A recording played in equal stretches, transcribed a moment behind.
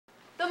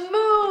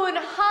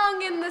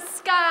the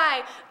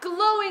sky,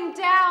 glowing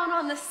down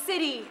on the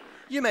city.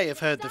 You may have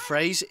heard the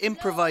phrase,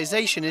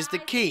 improvisation is the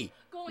key.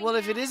 Well,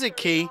 if it is a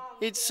key,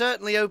 it's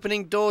certainly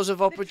opening doors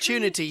of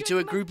opportunity to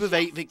a group of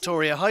 8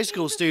 Victoria High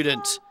School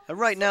students. And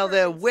right now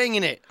they're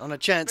winging it on a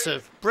chance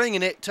of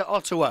bringing it to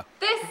Ottawa.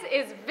 This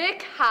is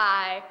Vic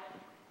High.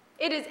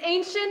 It is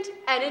ancient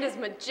and it is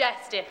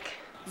majestic.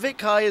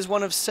 Vic High is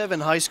one of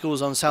 7 high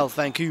schools on South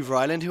Vancouver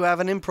Island who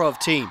have an improv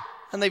team.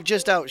 And they've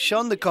just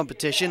outshone the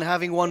competition,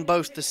 having won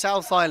both the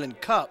South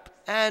Island Cup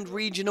and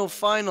regional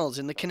finals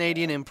in the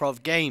Canadian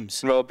Improv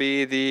Games. We'll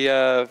be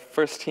the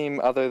first team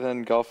other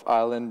than Gulf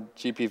Island,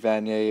 GP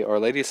Vanier or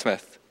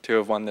Ladysmith to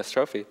have won this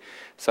trophy.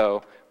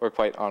 So we're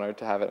quite honoured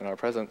to have it in our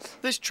presence.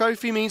 This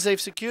trophy means they've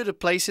secured a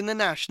place in the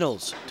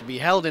Nationals, to be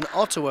held in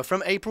Ottawa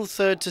from April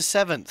 3rd to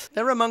 7th.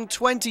 They're among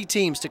 20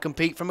 teams to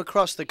compete from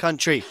across the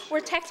country. We're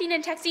texting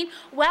and texting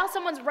while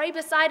someone's right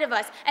beside of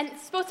us, and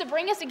it's supposed to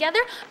bring us together,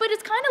 but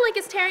it's kind of like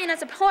it's tearing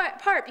us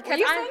apart because Were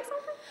you saying something?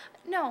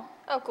 No.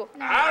 Oh, cool.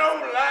 I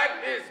don't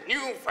like this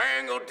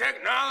newfangled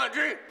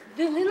technology.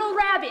 The little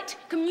rabbit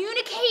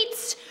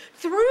communicates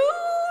through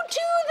to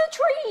the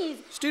trees.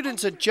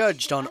 Students are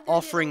judged on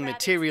offering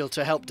material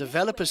to help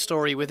develop a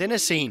story within a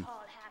scene,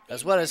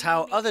 as well as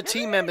how other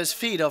team members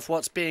feed off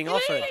what's being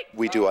offered.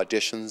 We do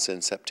auditions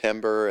in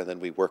September, and then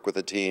we work with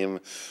a team,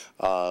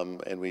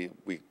 and we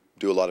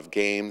do a lot of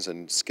games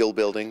and skill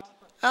building.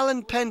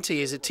 Alan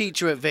Penty is a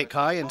teacher at Vic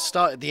High and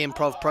started the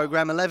improv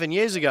program 11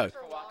 years ago.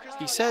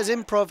 He says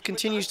improv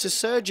continues to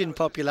surge in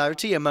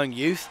popularity among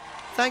youth,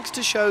 thanks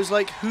to shows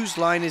like Whose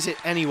Line Is It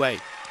Anyway?,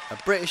 a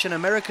British and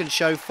American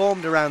show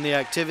formed around the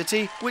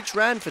activity, which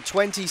ran for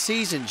 20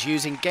 seasons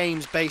using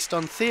games based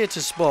on theatre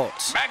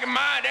sports. Back in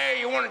my day,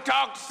 you want to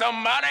talk to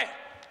somebody,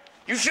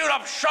 you shoot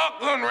off a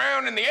shotgun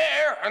round in the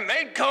air and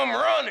they'd come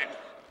running.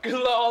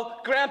 Lol,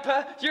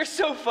 Grandpa, you're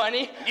so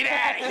funny. Get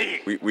out of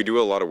here. We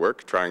do a lot of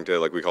work trying to,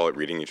 like we call it,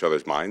 reading each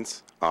other's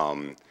minds,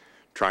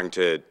 trying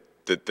to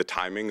the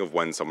timing of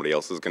when somebody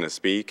else is going to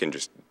speak and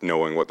just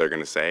knowing what they're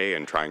going to say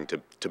and trying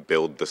to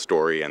build the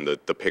story and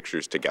the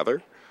pictures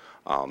together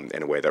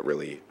in a way that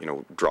really,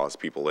 draws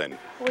people in.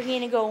 We're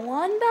going to go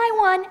one by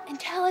one and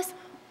tell us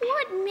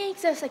what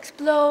makes us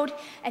explode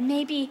and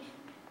maybe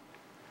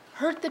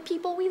hurt the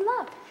people we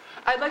love.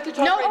 I'd like to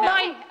talk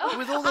right now.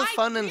 With all the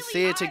fun and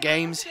theatre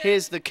games,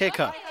 here's the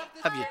kicker.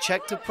 Have you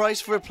checked the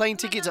price for a plane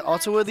ticket to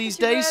Ottawa these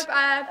days?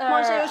 I don't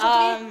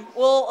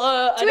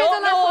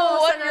know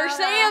what you're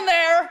saying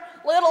there,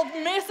 little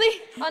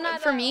missy.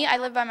 For me, I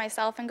live by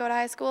myself and go to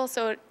high school,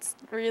 so it's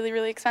really,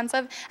 really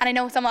expensive. And I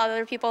know some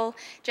other people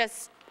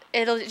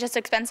it's just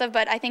expensive,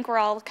 but I think we're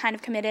all kind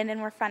of committed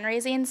and we're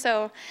fundraising,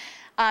 so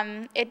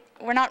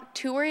we're not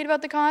too worried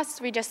about the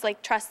costs. We just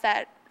trust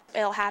that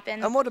it'll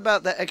happen. And what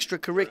about the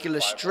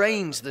extracurricular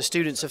strains the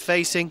students are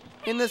facing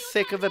in the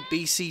thick of a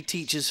BC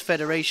Teachers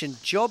Federation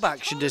job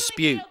action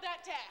dispute?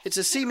 It's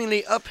a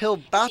seemingly uphill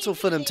battle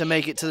for them to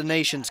make it to the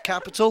nation's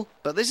capital,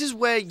 but this is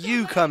where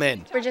you come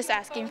in. We're just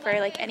asking for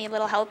any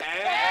little help.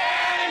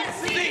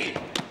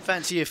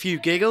 Fancy a few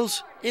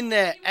giggles? In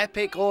their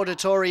epic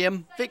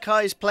auditorium, Vic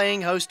High is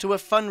playing host to a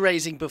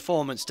fundraising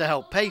performance to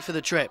help pay for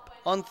the trip.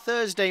 On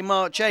Thursday,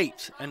 March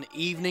 8th, an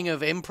evening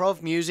of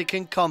improv, music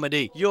and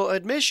comedy. Your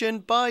admission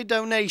by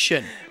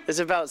donation. There's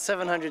about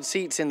 700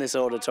 seats in this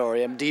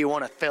auditorium. Do you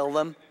want to fill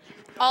them?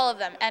 All of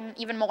them, and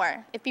even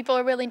more. If people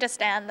are willing to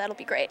stand, that'll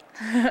be great.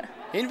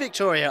 In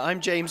Victoria,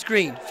 I'm James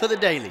Green for The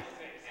Daily.